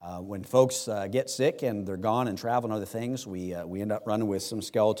when folks get sick and they're gone and travel and other things, we end up running with some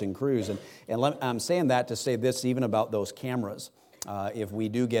skeleton crews. I'm saying that to say this even about those cameras. If we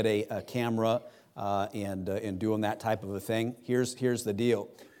do get a camera and doing that type of a thing, here's the deal.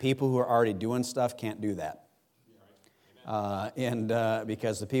 People who are already doing stuff can't do that.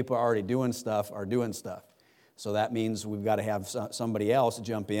 Because the people who are already doing stuff are doing stuff. So that means we've got to have somebody else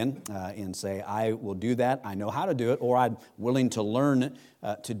jump in and say, I will do that, I know how to do it, or I'm willing to learn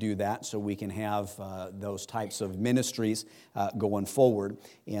to do that so we can have those types of ministries going forward.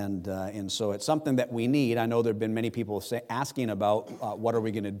 And so it's something that we need. I know there have been many people asking about what are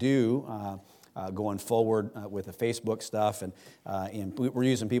we going to do going forward with the Facebook stuff, and we're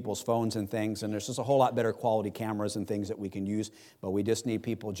using people's phones and things, and there's just a whole lot better quality cameras and things that we can use, but we just need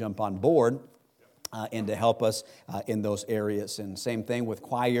people to jump on board and to help us in those areas. And same thing with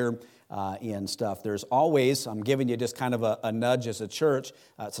choir and stuff. There's always, I'm giving you just kind of a nudge as a church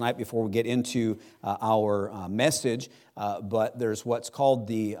tonight before we get into our message, but there's what's called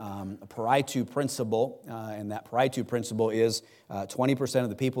the Pareto principle, and that Pareto principle is 20% of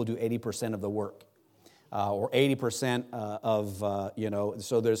the people do 80% of the work. Or 80%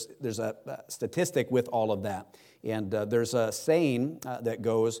 so there's a statistic with all of that. And there's a saying that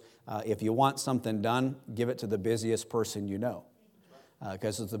goes, if you want something done, give it to the busiest person you know.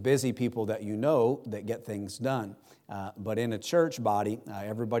 Because it's the busy people that you know that get things done. But in a church body,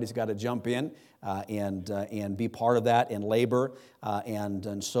 everybody's got to jump in and be part of that and labor.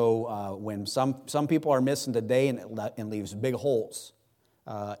 And so when some people are missing today and leaves big holes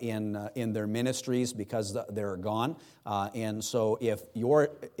in their ministries because they're gone. And so if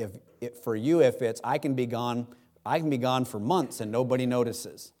it's I can be gone for months and nobody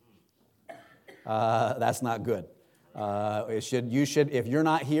notices. That's not good. If you're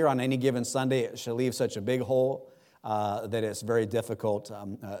not here on any given Sunday, it should leave such a big hole that it's very difficult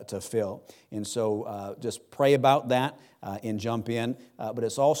to fill. And so just pray about that and jump in. But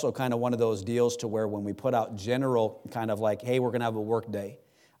it's also kind of one of those deals to where when we put out general kind of like, hey, we're going to have a work day.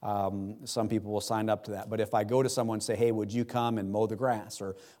 Some people will sign up to that. But if I go to someone and say, hey, would you come and mow the grass?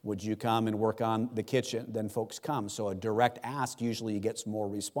 Or would you come and work on the kitchen? Then folks come. So a direct ask usually gets more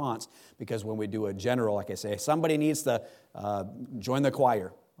response, because when we do a general, like I say, somebody needs to join the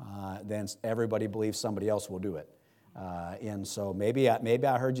choir, then everybody believes somebody else will do it. And so maybe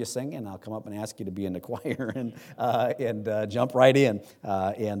I heard you sing, and I'll come up and ask you to be in the choir and jump right in,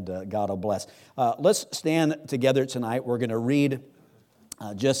 and God will bless. Let's stand together tonight. We're going to read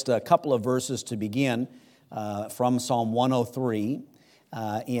just a couple of verses to begin from Psalm 103.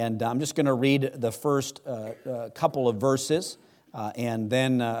 And I'm just going to read the first couple of verses, and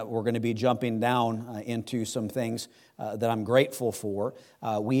then we're going to be jumping down into some things that I'm grateful for.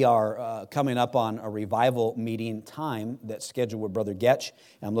 We are coming up on a revival meeting time that's scheduled with Brother Getch.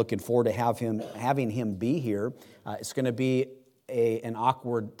 I'm looking forward to having him be here. It's going to be an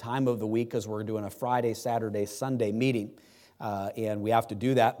awkward time of the week because we're doing a Friday, Saturday, Sunday meeting. And we have to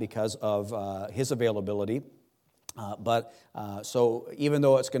do that because of his availability. So even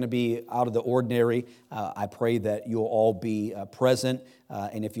though it's going to be out of the ordinary, I pray that you'll all be present.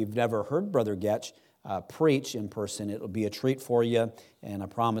 And if you've never heard Brother Getch preach in person, it'll be a treat for you, and I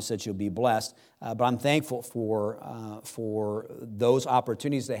promise that you'll be blessed. But I'm thankful for those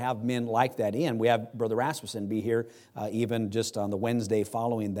opportunities to have men like that in. We have Brother Rasmussen be here even just on the Wednesday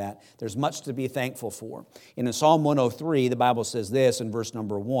following that. There's much to be thankful for. And in Psalm 103, the Bible says this in verse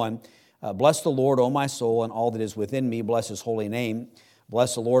number 1, bless the Lord, O my soul, and all that is within me. Bless his holy name.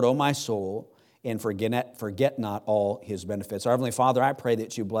 Bless the Lord, O my soul, and forget not all his benefits. Our Heavenly Father, I pray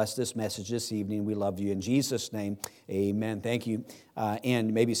that you bless this message this evening. We love you. In Jesus' name, amen. Thank you. And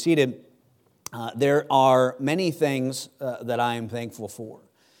you may be seated. There are many things that I am thankful for.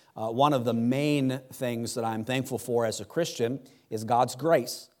 One of the main things that I'm thankful for as a Christian is God's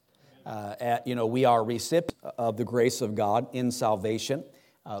grace. We are recipients of the grace of God in salvation.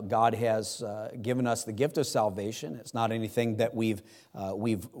 God has given us the gift of salvation. It's not anything that we've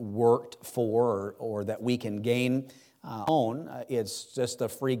worked for or that we can gain own. It's just a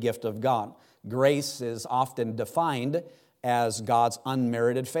free gift of God. Grace is often defined as God's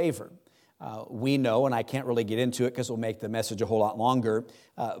unmerited favor. We know, and I can't really get into it because it will make the message a whole lot longer,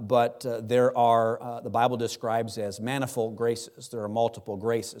 but there are, the Bible describes as manifold graces. There are multiple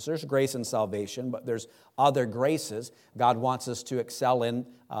graces. There's grace in salvation, but there's other graces God wants us to excel in,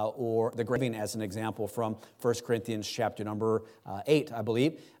 or the giving as an example from 1 Corinthians chapter number 8, I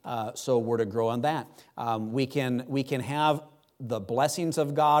believe. So we're to grow on that. We can have the blessings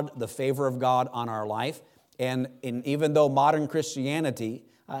of God, the favor of God on our life, and even though modern Christianity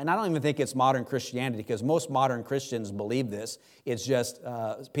and I don't even think it's modern Christianity, because most modern Christians believe this. It's just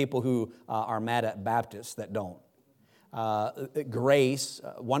people who are mad at Baptists that don't. Grace,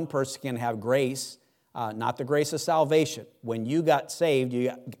 one person can have grace, not the grace of salvation. When you got saved,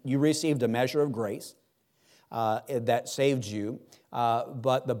 you received a measure of grace that saved you,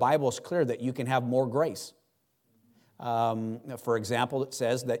 but the Bible is clear that you can have more grace. For example, it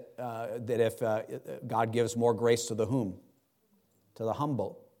says that if God gives more grace to the whom? To the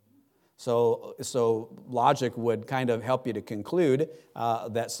humble. So logic would kind of help you to conclude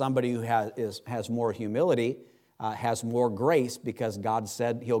that somebody who has more humility has more grace, because God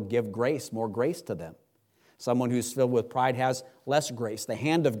said He'll give grace, more grace to them. Someone who's filled with pride has less grace. The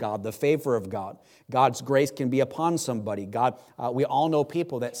hand of God, the favor of God. God's grace can be upon somebody. We all know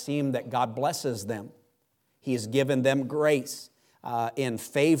people that seem that God blesses them. He's given them grace in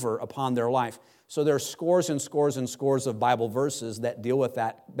favor upon their life. So there are scores and scores and scores of Bible verses that deal with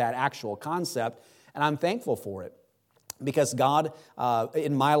that actual concept, and I'm thankful for it. Because God,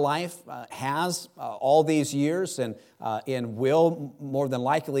 in my life, has all these years and will, more than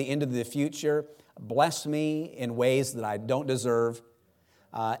likely into the future, bless me in ways that I don't deserve,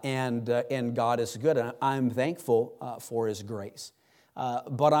 and God is good, and I'm thankful for His grace.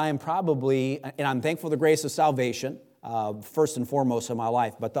 But I'm thankful for the grace of salvation, first and foremost in my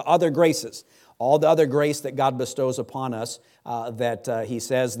life, but the other graces, all the other grace that God bestows upon us, that He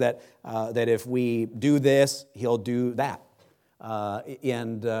says that if we do this, He'll do that.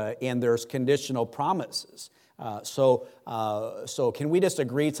 And there's conditional promises. So can we just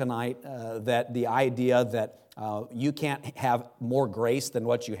agree tonight that the idea that you can't have more grace than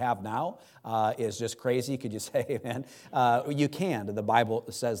what you have now is just crazy? Could you say amen? You can. The Bible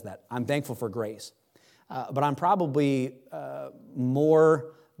says that. I'm thankful for grace. But I'm probably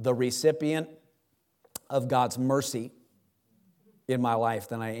more the recipient of God's mercy in my life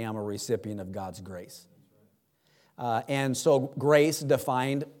than I am a recipient of God's grace. And so grace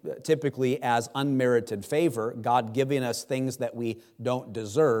defined typically as unmerited favor, God giving us things that we don't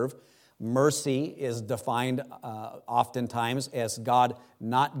deserve. Mercy is defined oftentimes as God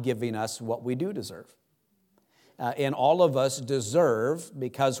not giving us what we do deserve. And all of us deserve,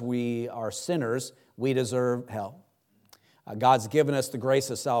 because we are sinners, we deserve hell. God's given us the grace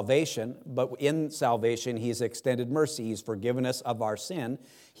of salvation, but in salvation, He's extended mercy. He's forgiven us of our sin.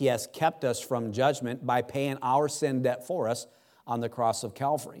 He has kept us from judgment by paying our sin debt for us on the cross of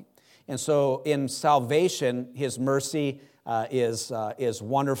Calvary. And so in salvation, His mercy is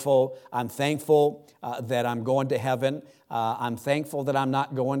wonderful. I'm thankful that I'm going to heaven. I'm thankful that I'm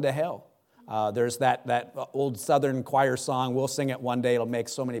not going to hell. There's that old Southern choir song. We'll sing it one day. It'll make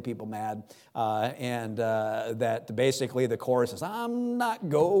so many people mad. And that basically the chorus is, I'm not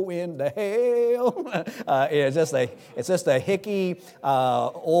going to hell. It's just a hicky,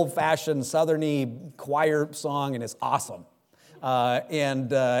 old-fashioned Southern-y choir song, and it's awesome.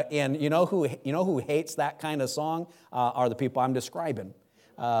 And you know who hates that kind of song are the people I'm describing,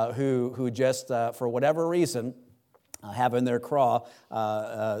 who just for whatever reason have in their craw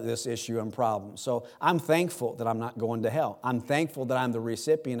this issue and problem. So I'm thankful that I'm not going to hell. I'm thankful that I'm the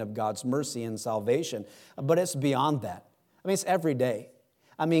recipient of God's mercy and salvation. But it's beyond that. I mean, it's every day.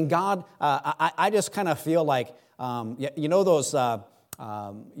 I mean, God, I just kind of feel like, those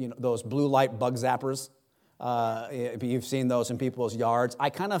blue light bug zappers. You've seen those in people's yards. I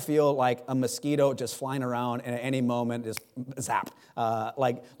kind of feel like a mosquito just flying around, and at any moment just zap.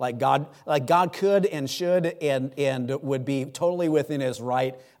 Like God could and should and would be totally within His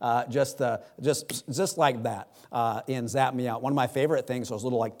right, just like that, and zap me out. One of my favorite things, those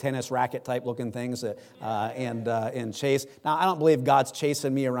little like tennis racket type looking things, and chase. Now I don't believe God's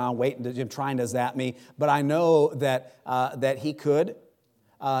chasing me around, trying to zap me, but I know that He could,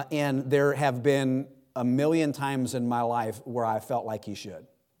 and there have been a million times in my life where I felt like He should.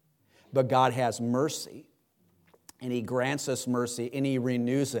 But God has mercy, and He grants us mercy, and He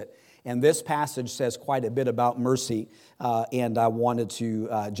renews it. And this passage says quite a bit about mercy, and I wanted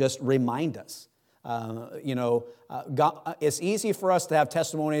to just remind us. God, it's easy for us to have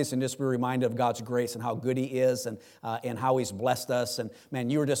testimonies and just be reminded of God's grace and how good He is, and how He's blessed us. And man,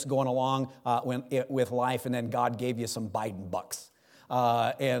 you were just going along with life, and then God gave you some Biden bucks.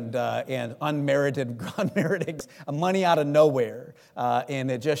 And unmerited money out of nowhere, and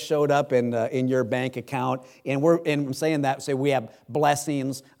it just showed up in your bank account. And I'm saying that, say we have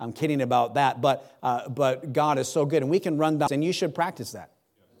blessings. I'm kidding about that, but God is so good, and we can run down, and you should practice that.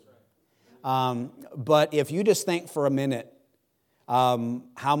 But if you just think for a minute,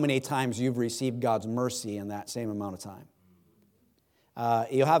 how many times you've received God's mercy in that same amount of time,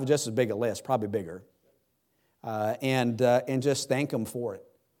 you'll have just as big a list, probably bigger. And just thank Him for it.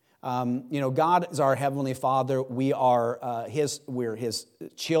 God is our Heavenly Father. We're His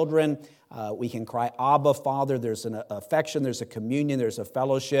children. We can cry, Abba, Father. There's an affection, there's a communion, there's a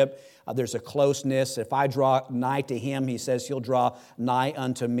fellowship, there's a closeness. If I draw nigh to Him, He says He'll draw nigh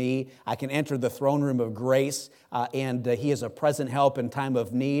unto me. I can enter the throne room of grace, and He is a present help in time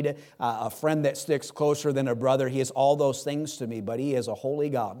of need, a friend that sticks closer than a brother. He is all those things to me, but He is a holy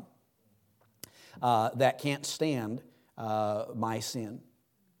God that can't stand my sin.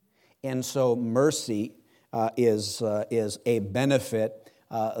 And so mercy is a benefit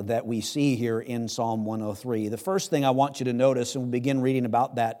that we see here in Psalm 103. The first thing I want you to notice, and we'll begin reading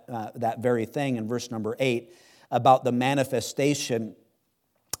about that very thing in verse number 8, about the manifestation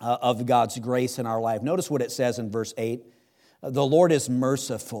of God's grace in our life. Notice what it says in verse 8. The Lord is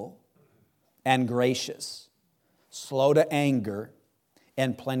merciful and gracious, slow to anger,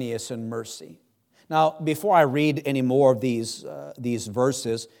 and plenteous in mercy. Now, before I read any more of these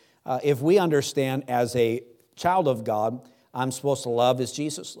verses, if we understand as a child of God, I'm supposed to love as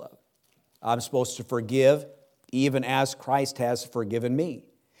Jesus loved. I'm supposed to forgive even as Christ has forgiven me.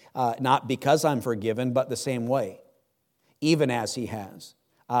 Not because I'm forgiven, but the same way, even as He has.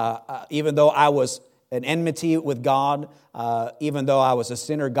 Even though I was an enmity with God, even though I was a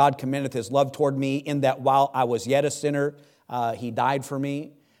sinner, God commendeth His love toward me in that while I was yet a sinner, He died for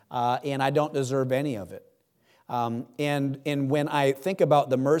me, and I don't deserve any of it. And when I think about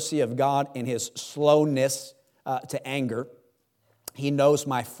the mercy of God and His slowness to anger, He knows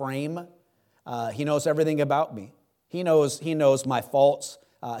my frame. He knows everything about me. He knows my faults.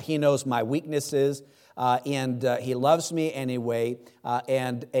 He knows my weaknesses. And He loves me anyway.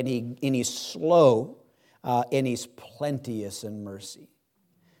 And He's slow, and He's plenteous in mercy.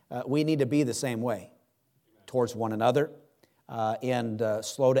 We need to be the same way towards one another. And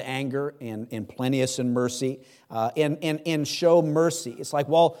slow to anger, and plenteous in mercy, and show mercy. It's like,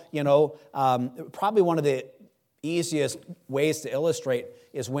 probably one of the easiest ways to illustrate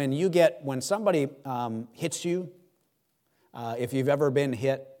is when somebody hits you. If you've ever been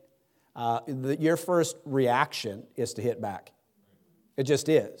hit, your first reaction is to hit back. It just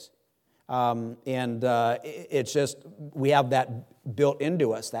is, it's just we have that built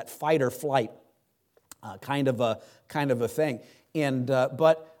into us, that fight or flight kind of a thing.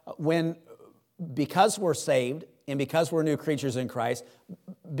 But because we're saved and because we're new creatures in Christ,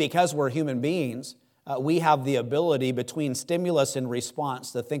 because we're human beings, we have the ability between stimulus and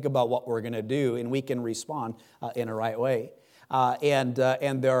response to think about what we're going to do, and we can respond in a right way. And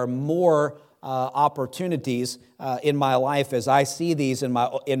there are more opportunities in my life as I see these in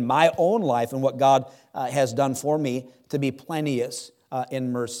my own life and what God has done for me to be plenteous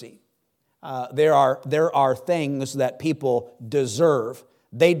in mercy. There are things that people deserve.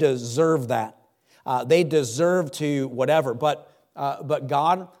 They deserve that. They deserve to whatever. But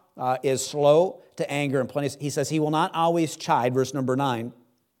God is slow to anger and plenteous. He says He will not always chide, verse number 9,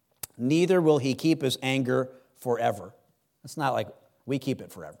 neither will He keep His anger forever. It's not like we keep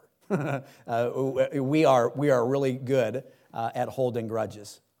it forever. We are really good at holding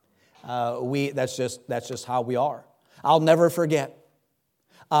grudges. That's just how we are. I'll never forget.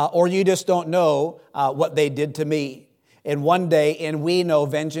 Or you just don't know what they did to me. And one day, and we know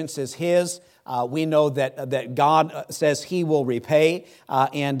vengeance is His. We know that God says He will repay.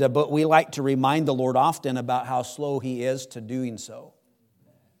 But we like to remind the Lord often about how slow He is to doing so.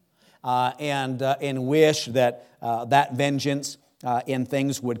 And wish that that vengeance in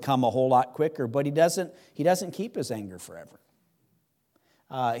things would come a whole lot quicker. But He doesn't keep His anger forever.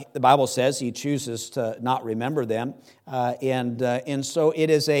 The Bible says He chooses to not remember them, and so it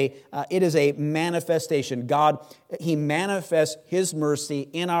is a manifestation. God, He manifests His mercy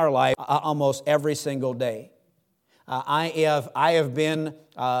in our life almost every single day. I have been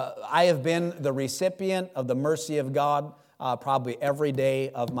the recipient of the mercy of God probably every day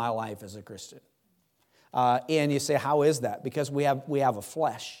of my life as a Christian. And you say, how is that? Because we have a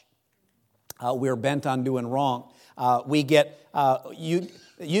flesh. We're bent on doing wrong. We get you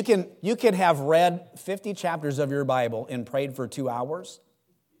can have read 50 chapters of your Bible and prayed for 2 hours,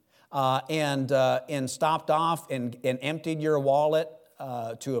 and stopped off and emptied your wallet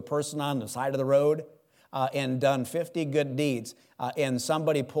to a person on the side of the road, and done 50 good deeds, and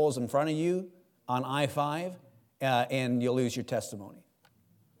somebody pulls in front of you on I-5, and you lose your testimony.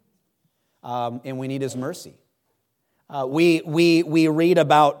 And we need His mercy. We read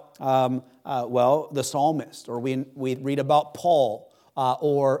about the psalmist, or we read about Paul,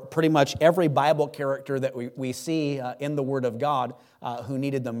 or pretty much every Bible character that we see in the Word of God who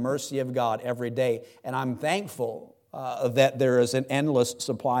needed the mercy of God every day. And I'm thankful that there is an endless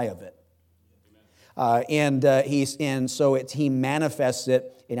supply of it. He manifests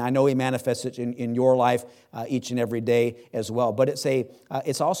it, and I know He manifests it in your life each and every day as well. But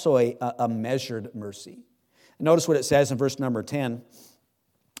it's also a measured mercy. Notice what it says in verse number 10.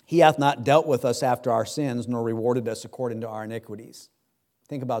 He hath not dealt with us after our sins, nor rewarded us according to our iniquities.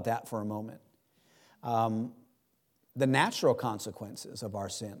 Think about that for a moment. The natural consequences of our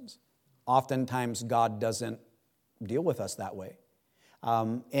sins. Oftentimes God doesn't deal with us that way.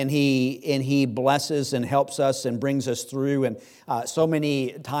 And He blesses and helps us and brings us through. And so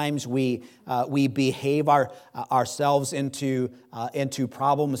many times we behave ourselves into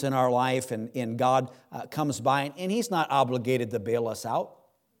problems in our life, and God comes by, and He's not obligated to bail us out.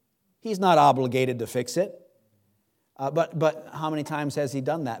 He's not obligated to fix it. But how many times has He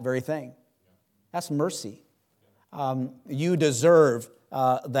done that very thing? That's mercy. You deserve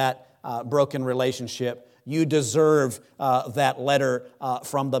that broken relationship. You deserve that letter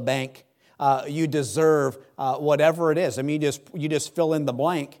from the bank. You deserve whatever it is. I mean, you just fill in the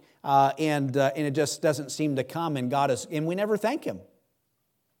blank, and it just doesn't seem to come. And and we never thank Him.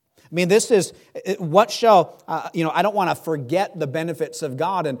 I mean, this is what shall I don't want to forget the benefits of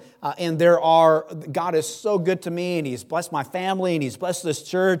God, and God is so good to me, and He's blessed my family, and He's blessed this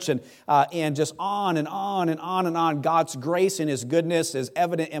church, and just on and on and on and on. God's grace and His goodness is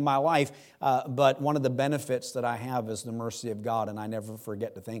evident in my life, but one of the benefits that I have is the mercy of God, and I never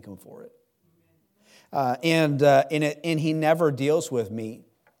forget to thank Him for it. And He never deals with me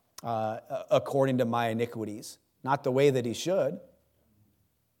according to my iniquities, not the way that He should.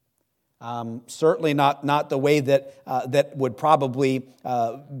 Certainly not the way that would probably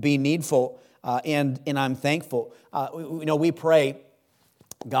be needful, and I'm thankful. We pray,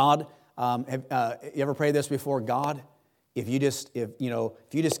 God. Have you ever prayed this before? God, if you just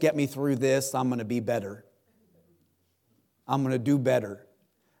get me through this, I'm going to be better. I'm going to do better.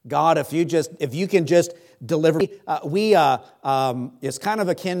 God, if you can just deliver. It's kind of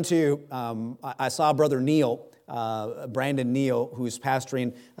akin to. I saw Brother Neil. Brandon Neal, who's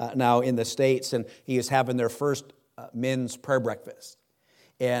pastoring now in the States, and he is having their first men's prayer breakfast.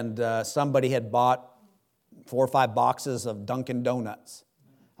 And somebody had bought 4 or 5 boxes of Dunkin' Donuts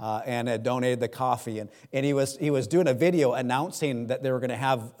and had donated the coffee. And he was doing a video announcing that they were going to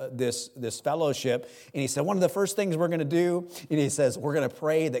have this fellowship. And he said, one of the first things we're going to do, and he says, we're going to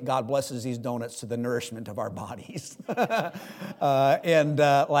pray that God blesses these donuts to the nourishment of our bodies.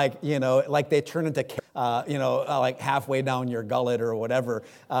 Like they turn into, like halfway down your gullet or whatever.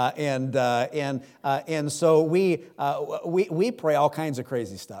 And so we pray all kinds of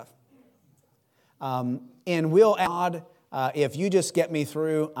crazy stuff. And we'll add, if you just get me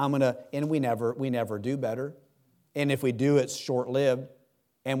through, and we never do better. And if we do, it's short-lived.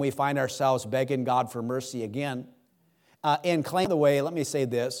 And we find ourselves begging God for mercy again. And claim the way, let me say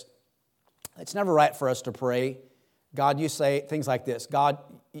this. It's never right for us to pray. God, you say things like this. God,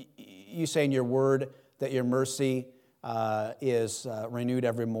 you say in your word that your mercy is renewed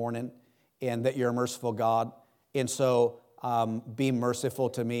every morning, and that you're a merciful God. And so be merciful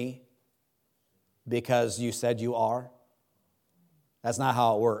to me because you said you are. That's not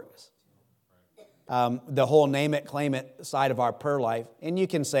how it works. The whole name it, claim it side of our prayer life. And you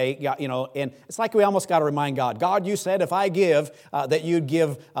can say, and it's like we almost got to remind God, God, you said if I give, that you'd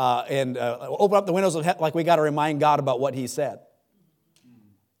give and open up the windows of heaven, like we got to remind God about what He said.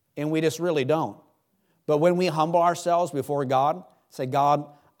 And we just really don't. But when we humble ourselves before God, say, God,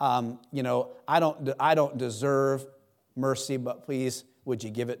 I don't deserve mercy, but please, would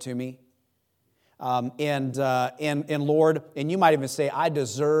you give it to me? And Lord, and you might even say, I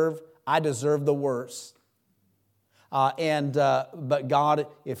deserve the worst. But God,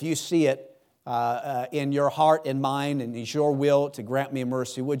 if you see it in your heart and mind, and it's your will to grant me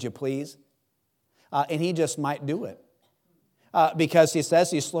mercy, would you please? And He just might do it. Because He says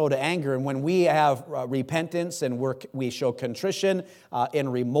He's slow to anger, and when we have repentance and we show contrition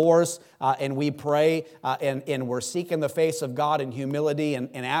and remorse, and we pray and we're seeking the face of God in humility and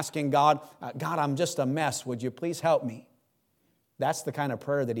asking God, God, I'm just a mess. Would you please help me? That's the kind of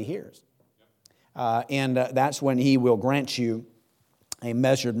prayer that He hears. And that's when He will grant you a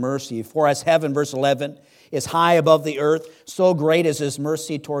measured mercy. For as heaven, verse 11, is high above the earth, so great is His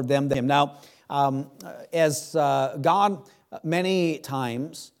mercy toward them that Him. Now, as God many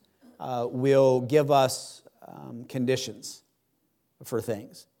times will give us conditions for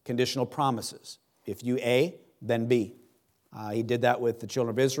things, conditional promises. If you A, then B. He did that with the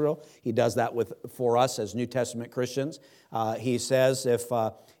children of Israel. He does that for us as New Testament Christians. He says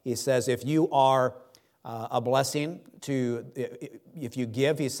if you are a blessing if you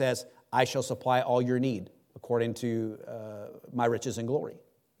give, He says, I shall supply all your need according to my riches and glory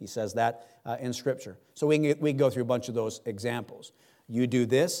He says that in Scripture. So we can go through a bunch of those examples. You do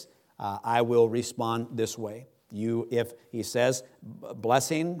this, I will respond this way. If he says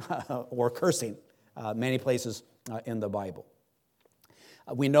blessing or cursing, many places in the Bible.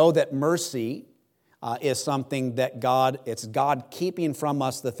 We know that mercy is something that it's God keeping from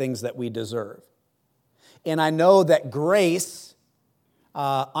us the things that we deserve. And I know that grace,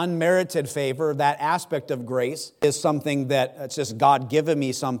 unmerited favor, that aspect of grace is something that it's just God giving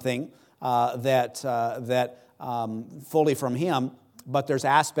me something that fully from Him. But there's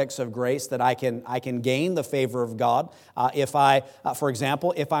aspects of grace that I can gain the favor of God. For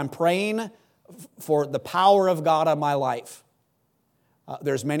example, if I'm praying for the power of God on my life,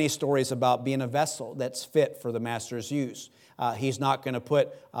 there's many stories about being a vessel that's fit for the Master's use. He's not going to put,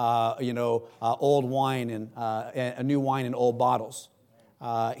 old wine and a new wine in old bottles.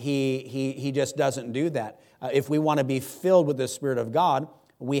 He just doesn't do that. If we want to be filled with the Spirit of God,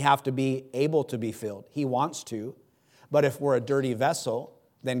 we have to be able to be filled. He wants to. But if we're a dirty vessel,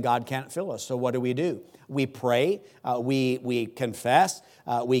 then God can't fill us. So what do? We pray, we confess,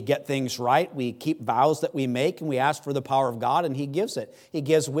 we get things right, we keep vows that we make, and we ask for the power of God, and He gives it. He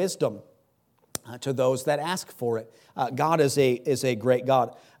gives wisdom to those that ask for it. God is a great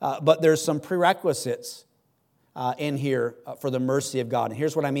God. But there's some prerequisites in here for the mercy of God. And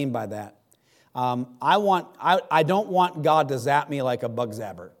here's what I mean by that. I don't want God to zap me like a bug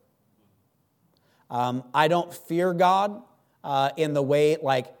zapper. I don't fear God in the way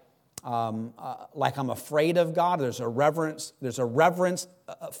like I'm afraid of God. There's a reverence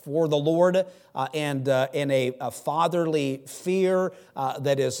for the Lord and a fatherly fear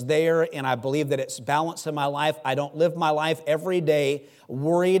that is there, and I believe that it's balanced in my life. I don't live my life every day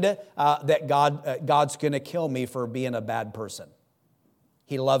worried that God's going to kill me for being a bad person.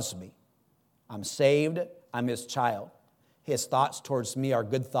 He loves me. I'm saved. I'm His child. His thoughts towards me are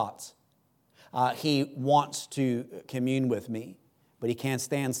good thoughts. He wants to commune with me, but He can't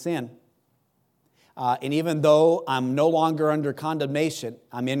stand sin. And even though I'm no longer under condemnation,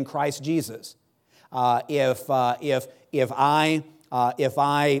 I'm in Christ Jesus. Let's just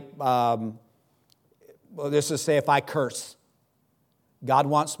say if I curse, God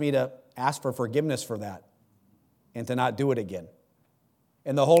wants me to ask for forgiveness for that and to not do it again.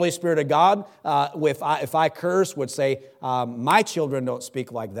 And the Holy Spirit of God, if I curse, would say, my children don't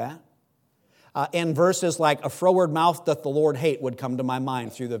speak like that. And verses like, a froward mouth doth the Lord hate would come to my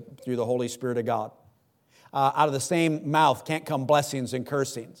mind through the Holy Spirit of God. Out of the same mouth can't come blessings and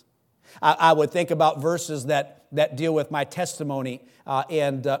cursings. I would think about verses that deal with my testimony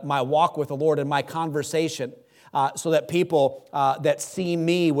and my walk with the Lord and my conversation so that people that see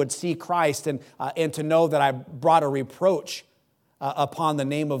me would see Christ and to know that I brought a reproach upon the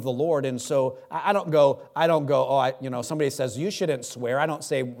name of the Lord. And so I don't go, somebody says, you shouldn't swear. I don't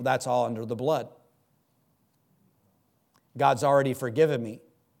say that's all under the blood. God's already forgiven me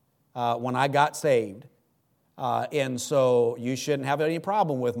when I got saved. And so you shouldn't have any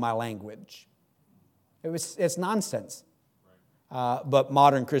problem with my language. It's nonsense. But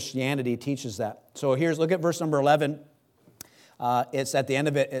modern Christianity teaches that. So look at verse number 11. It's at the end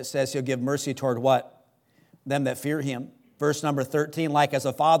of it, it says He'll give mercy toward what? Them that fear Him. Verse number 13, like as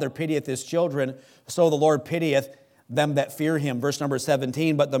a father pitieth his children, so the Lord pitieth them that fear Him. Verse number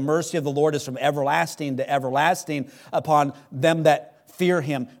 17, but the mercy of the Lord is from everlasting to everlasting upon them that fear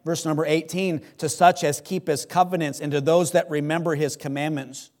Him. Verse number 18, to such as keep His covenants and to those that remember His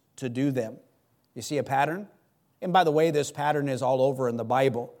commandments to do them. You see a pattern? And by the way, this pattern is all over in the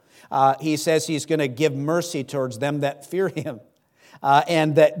Bible. He says He's going to give mercy towards them that fear Him.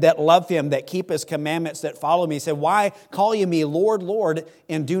 And that love Him, that keep His commandments, that follow me. He said, why call ye me Lord, Lord,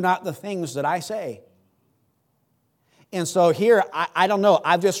 and do not the things that I say? And so here, I don't know,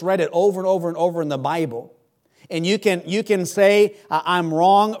 I've just read it over and over and over in the Bible. And you can say, I'm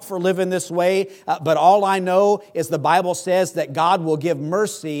wrong for living this way, but all I know is the Bible says that God will give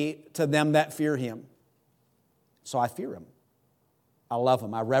mercy to them that fear Him. So I fear Him. I love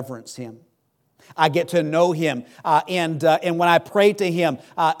Him. I reverence Him. I get to know Him, and when I pray to Him,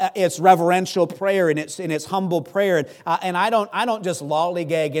 it's reverential prayer and it's humble prayer, and I don't just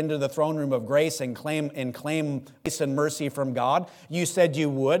lollygag into the throne room of grace and claim grace and mercy from God. You said you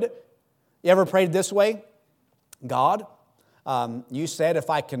would. You ever prayed this way? God, you said if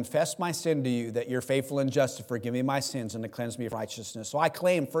I confess my sin to you, that You're faithful and just to forgive me my sins and to cleanse me of righteousness. So I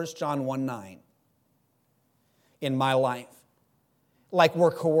claim 1 John 1:9 in my life, like we're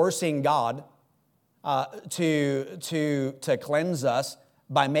coercing God to cleanse us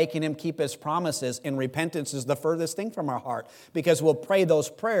by making Him keep His promises, and repentance is the furthest thing from our heart, because we'll pray those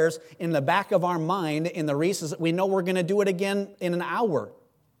prayers in the back of our mind in the recesses that we know we're going to do it again in an hour.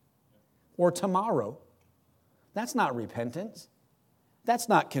 or tomorrow. That's not repentance. That's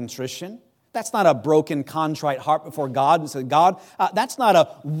not contrition. That's not a broken, contrite heart before God and say, God, that's not a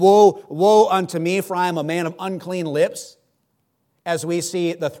woe unto me, for I am a man of unclean lips, as we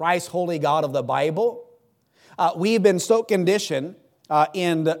see the thrice holy God of the Bible. We've been so conditioned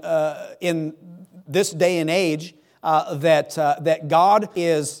in this day and age that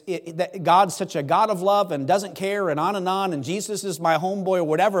God's such a God of love and doesn't care and on, and Jesus is my homeboy or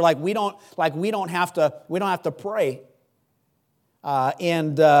whatever. We don't have to pray.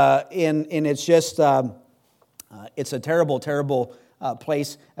 And it's just it's a terrible, terrible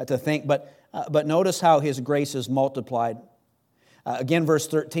place to think. But notice how His grace is multiplied. Again, verse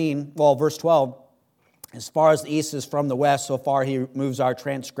 12. As far as the east is from the west, so far He removes our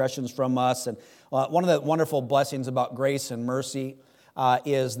transgressions from us. And one of the wonderful blessings about grace and mercy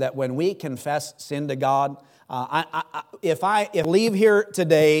is that when we confess sin to God, if I leave here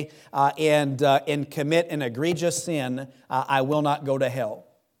today and commit an egregious sin, I will not go to hell,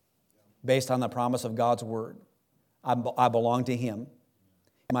 based on the promise of God's word. I belong to Him,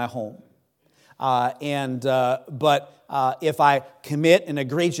 my home. But if I commit an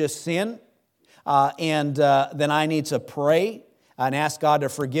egregious sin, then I need to pray and ask God to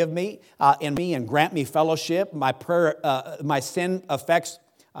forgive me and grant me fellowship. My sin affects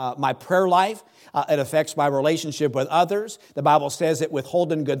my prayer life. It affects my relationship with others. The Bible says it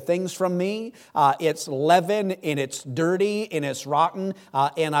withholding good things from me. It's leaven and it's dirty and it's rotten.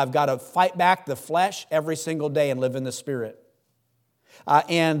 And I've got to fight back the flesh every single day and live in the Spirit.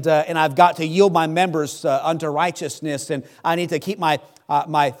 And I've got to yield my members unto righteousness, and I need to keep my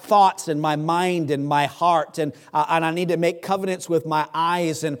thoughts and my mind and my heart, and I need to make covenants with my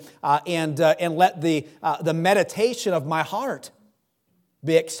eyes, and let the meditation of my heart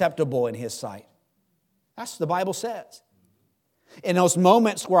be acceptable in His sight. That's what the Bible says. In those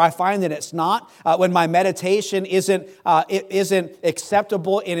moments where I find that it's not, when my meditation isn't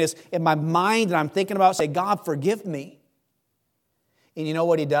acceptable in my mind, and I'm thinking about, say, God, forgive me. And you know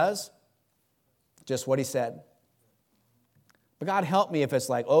what He does? Just what He said. But God, help me if it's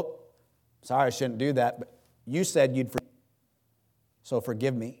like, oh, sorry, I shouldn't do that, but you said you'd forgive me, so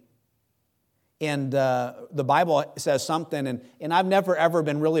forgive me. And the Bible says something, and I've never, ever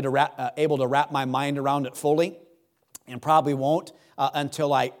been really able to wrap my mind around it fully, and probably won't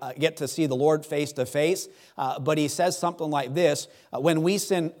until I get to see the Lord face to face. But He says something like this: when we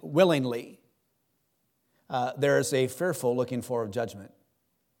sin willingly, there is a fearful looking for of judgment.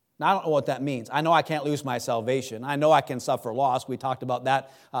 Now, I don't know what that means. I know I can't lose my salvation. I know I can suffer loss. We talked about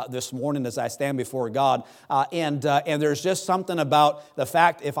that this morning as I stand before God. And there's just something about the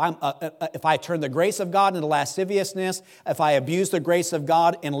fact if I turn the grace of God into lasciviousness, if I abuse the grace of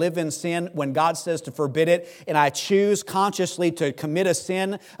God and live in sin when God says to forbid it, and I choose consciously to commit a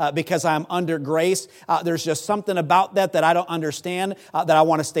sin because I'm under grace, there's just something about that I don't understand, that I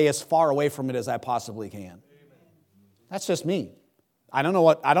want to stay as far away from it as I possibly can. That's just me. I'm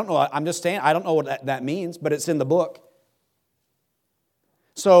just saying, I don't know what that means, but it's in the book.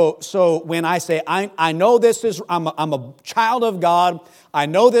 So when I say, I know this is, I'm a child of God, I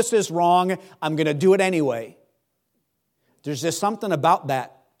know this is wrong, I'm going to do it anyway. There's just something about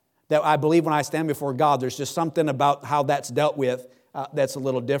that I believe when I stand before God, there's just something about how that's dealt with that's a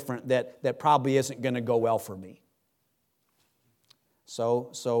little different, that probably isn't going to go well for me.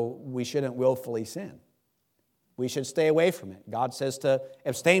 So we shouldn't willfully sin. We should stay away from it. God says to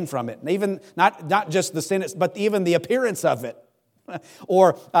abstain from it. And even not just the sin, but even the appearance of it.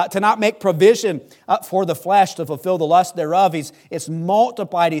 Or to not make provision for the flesh to fulfill the lust thereof. It's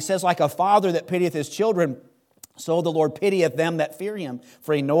multiplied. He says, like a father that pitieth his children, so the Lord pitieth them that fear Him.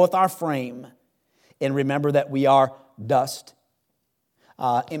 For He knoweth our frame. And remember that we are dust.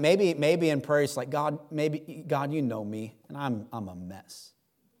 And maybe in prayer it's like, God, you know me, and I'm a mess.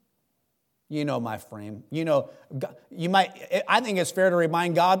 You know my frame. You know, I think it's fair to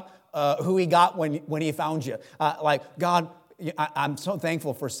remind God who He got when He found you. Like, God, I'm so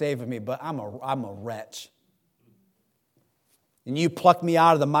thankful for saving me, but I'm a wretch. And You plucked me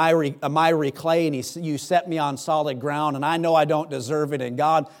out of the miry clay, and You set me on solid ground, and I know I don't deserve it. And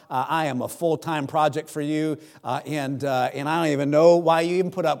God, I am a full-time project for You, and I don't even know why You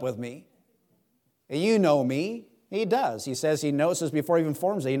even put up with me. And You know me. He does. He says He knows us before He even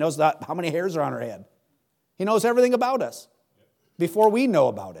forms it. He knows how many hairs are on our head. He knows everything about us before we know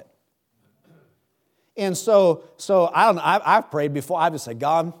about it. And so I don't know. I've prayed before. I've just said,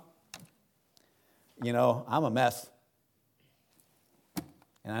 God, I'm a mess.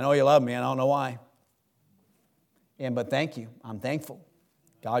 And I know You love me, and I don't know why. But thank You. I'm thankful.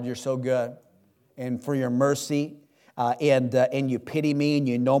 God, You're so good. And for Your mercy. and you pity me, and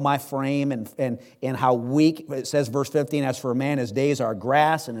you know my frame and how weak. It says, verse 15, as for a man, his days are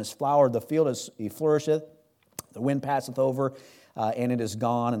grass, and his flower of the field he flourisheth. The wind passeth over, and it is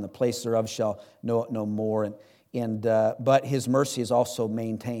gone, and the place thereof shall know it no more. But his mercy is also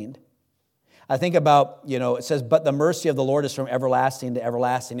maintained. I think about, it says, but the mercy of the Lord is from everlasting to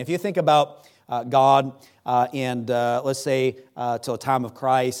everlasting. If you think about God and let's say till the time of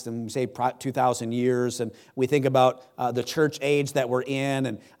Christ, and we say 2,000 years, and we think about the church age that we're in,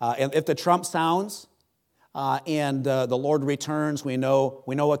 and if the trump sounds and the Lord returns, we know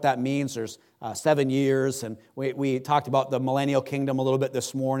what that means. There's 7 years, and we talked about the millennial kingdom a little bit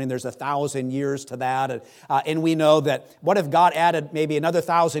this morning. There's 1,000 years to that, and we know that what if God added maybe another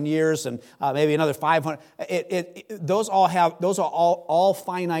 1,000 years and maybe another 500? Those are all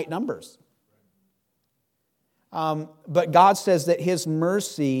finite numbers. But God says that His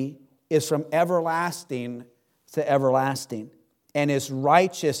mercy is from everlasting to everlasting, and His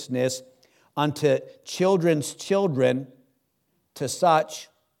righteousness unto children's children, to such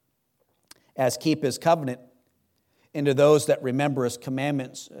as keep His covenant, and to those that remember His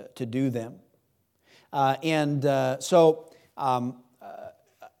commandments to do them. You don't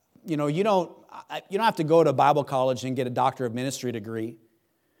have to go to Bible college and get a doctor of ministry degree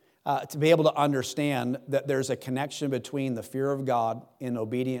to be able to understand that there's a connection between the fear of God and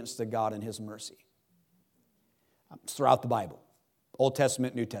obedience to God and His mercy. It's throughout the Bible, Old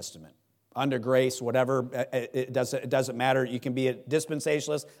Testament, New Testament. Under grace, whatever, it doesn't matter. You can be a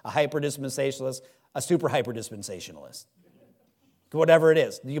dispensationalist, a hyper-dispensationalist, a super hyper-dispensationalist. Whatever it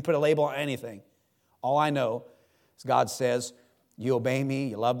is. You can put a label on anything. All I know is God says, you obey me,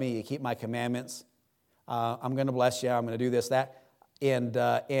 you love me, you keep my commandments. I'm going to bless you, I'm going to do this, that. And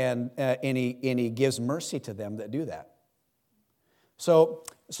He gives mercy to them that do that. So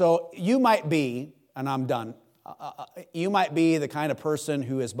you might be, and I'm done, you might be the kind of person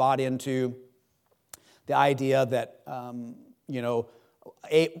who has bought into the idea that,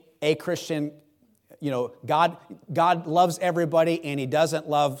 a Christian, God loves everybody and He doesn't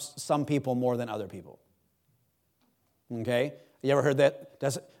love some people more than other people. Okay? You ever heard that?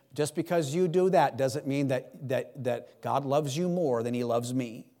 Just because you do that doesn't mean that God loves you more than He loves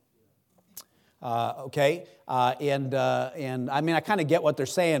me. Okay? And I mean, I kind of get what they're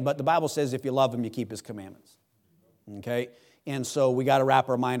saying, but the Bible says if you love Him, you keep His commandments. Okay? And so we got to wrap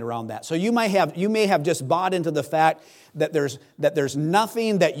our mind around that. So you may have just bought into the fact that there's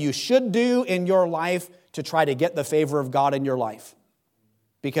nothing that you should do in your life to try to get the favor of God in your life.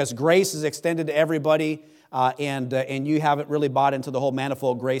 Because grace is extended to everybody, and you haven't really bought into the whole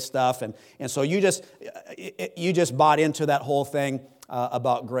manifold grace stuff, and so you just bought into that whole thing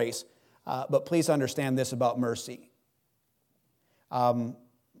about grace. But please understand this about mercy.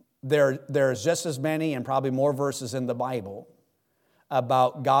 There's just as many and probably more verses in the Bible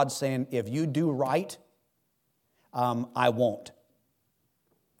about God saying, if you do right, I won't.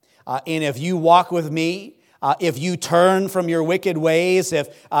 And if you walk with me, if you turn from your wicked ways,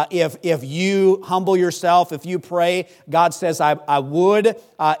 if you humble yourself, if you pray, God says, I would.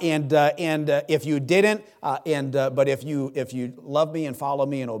 And if you didn't, but if you love me and follow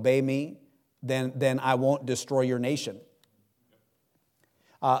me and obey me, then I won't destroy your nation.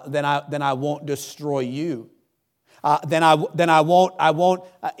 Then I won't destroy you. Then I won't.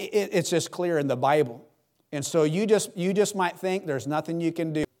 It's just clear in the Bible, and so you just might think there's nothing you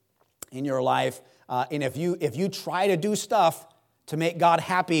can do in your life, and if you try to do stuff to make God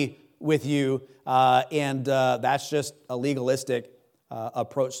happy with you, and that's just a legalistic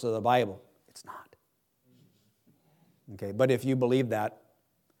approach to the Bible. It's not. Okay, but if you believe that,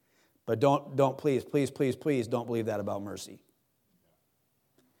 but don't please don't believe that about mercy.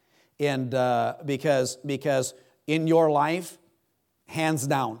 And because in your life, hands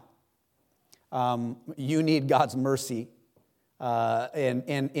down, you need God's mercy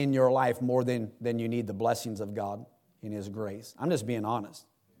in your life more than you need the blessings of God in His grace. I'm just being honest.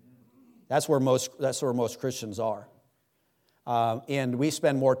 That's where most Christians are, and we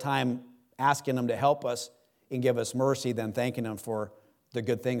spend more time asking Him to help us and give us mercy than thanking Him for the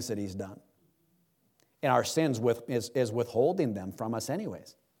good things that He's done. And our sins is withholding them from us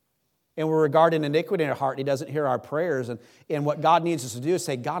anyways. And we're regarding iniquity in our heart. He doesn't hear our prayers. And what God needs us to do is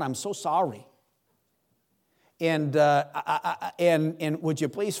say, God, I'm so sorry. And would you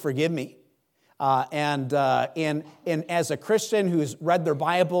please forgive me? And as a Christian who's read their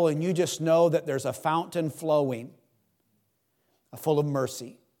Bible and you just know that there's a fountain flowing, full of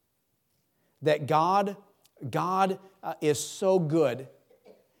mercy, that God is so good,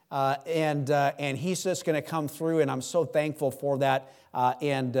 and He's just going to come through, and I'm so thankful for that.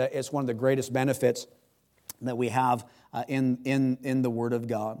 And it's one of the greatest benefits that we have in the Word of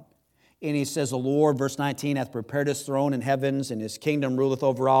God. And he says, the Lord, verse 19, hath prepared his throne in heavens, and his kingdom ruleth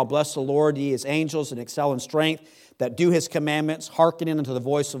over all. Bless the Lord, ye his angels, and excel in strength, that do his commandments, hearkening unto the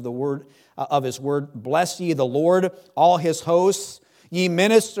voice of the word of his word. Bless ye the Lord, all his hosts, ye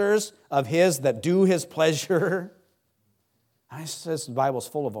ministers of his that do his pleasure. I says the Bible's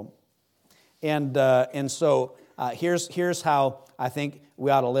full of them. And so here's how I think we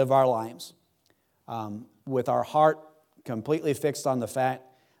ought to live our lives. With our heart completely fixed on the fact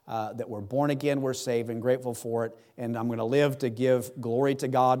that we're born again, we're saved, and grateful for it. And I'm going to live to give glory to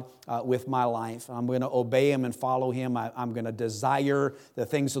God with my life. I'm going to obey Him and follow Him. I'm going to desire the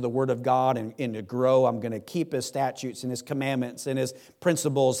things of the Word of God and to grow. I'm going to keep His statutes and His commandments and His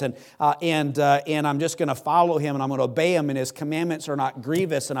principles. And I'm just going to follow Him, and I'm going to obey Him. And His commandments are not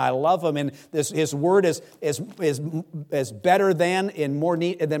grievous, and I love Him. And His Word is better than and more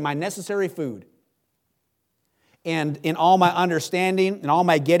neat than my necessary food. And in all my understanding, and all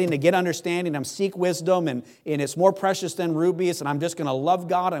my getting to get understanding, I'm seek wisdom, and it's more precious than rubies, and I'm just going to love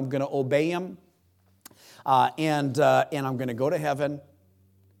God, I'm going to obey Him, and I'm going to go to heaven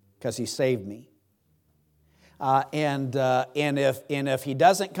because He saved me. And if He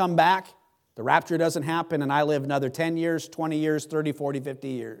doesn't come back, the rapture doesn't happen, and I live another 10 years, 20 years, 30, 40, 50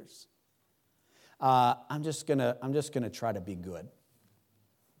 years, I'm just going to try to be good.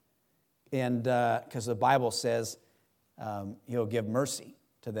 And because the Bible says He'll give mercy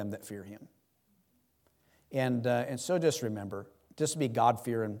to them that fear Him. And so just remember, just be a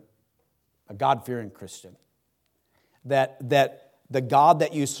God-fearing Christian. That the God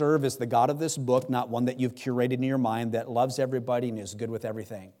that you serve is the God of this book, not one that you've curated in your mind that loves everybody and is good with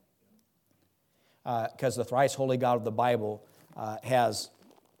everything. Because the thrice holy God of the Bible has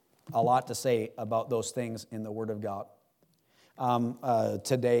a lot to say about those things in the Word of God.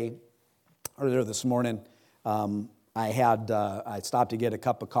 Today, earlier this morning, I stopped to get a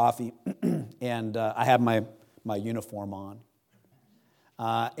cup of coffee, and I had my uniform on,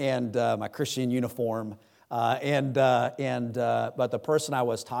 and my Christian uniform, but the person I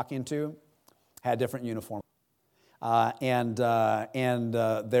was talking to had a different uniform, and their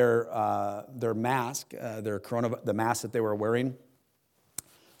mask, the mask that they were wearing,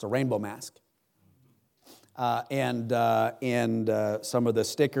 it's a rainbow mask. And some of the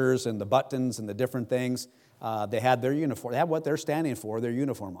stickers and the buttons and the different things, they had their uniform. They had what they're standing for, their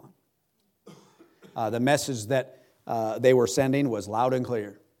uniform on. The message that they were sending was loud and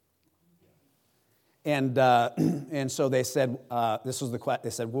clear. And so they said, this was the question.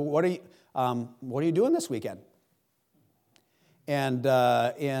 They said, well, what are you doing this weekend? And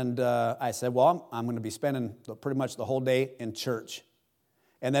I said, well, I'm going to be spending pretty much the whole day in church.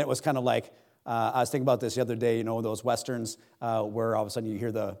 And then it was kind of like, I was thinking about this the other day, those westerns where all of a sudden you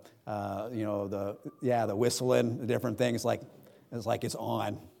hear the whistling, the different things, it's like it's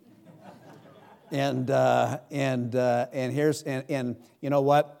on. And you know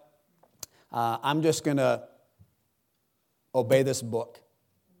what? I'm just going to obey this book,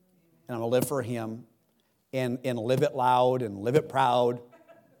 and I'm going to live for Him, and live it loud and live it proud,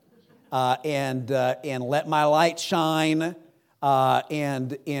 and let my light shine.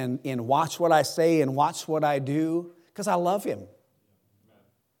 And watch what I say and watch what I do, because I love Him.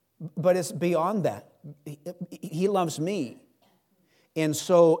 But it's beyond that. He loves me. And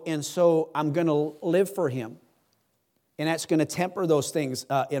so I'm going to live for Him. And that's going to temper those things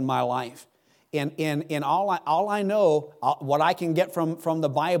in my life. And all I know, what I can get from the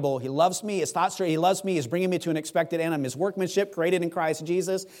Bible, He loves me. It's not straight. He loves me. He's bringing me to an expected end. I'm His workmanship, created in Christ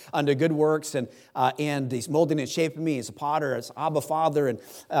Jesus unto good works, and He's molding and shaping me. He's a potter. It's Abba Father, and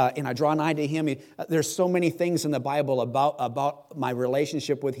I draw nigh to Him. There's so many things in the Bible about my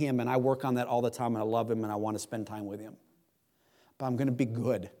relationship with Him, and I work on that all the time. And I love Him, and I want to spend time with Him. But I'm going to be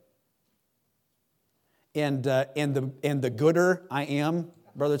good. And the gooder I am,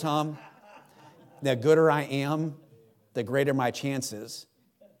 Brother Tom, the gooder I am, the greater my chances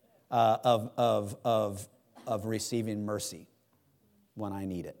of receiving mercy when I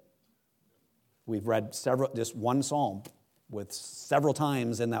need it. We've read just one psalm with several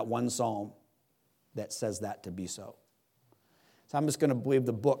times in that one psalm that says that to be so. So I'm just going to believe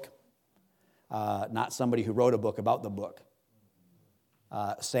the book, not somebody who wrote a book about the book,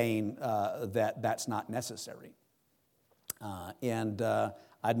 saying that that's not necessary.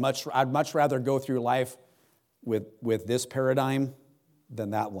 I'd much rather go through life with this paradigm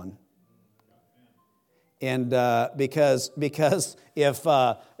than that one. And because if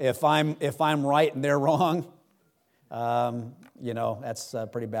I'm right and they're wrong, that's a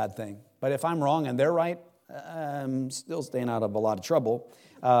pretty bad thing. But if I'm wrong and they're right, I'm still staying out of a lot of trouble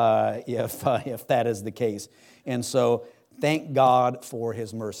if that is the case. And so thank God for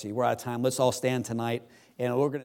His mercy. We're out of time. Let's all stand tonight, and we're going to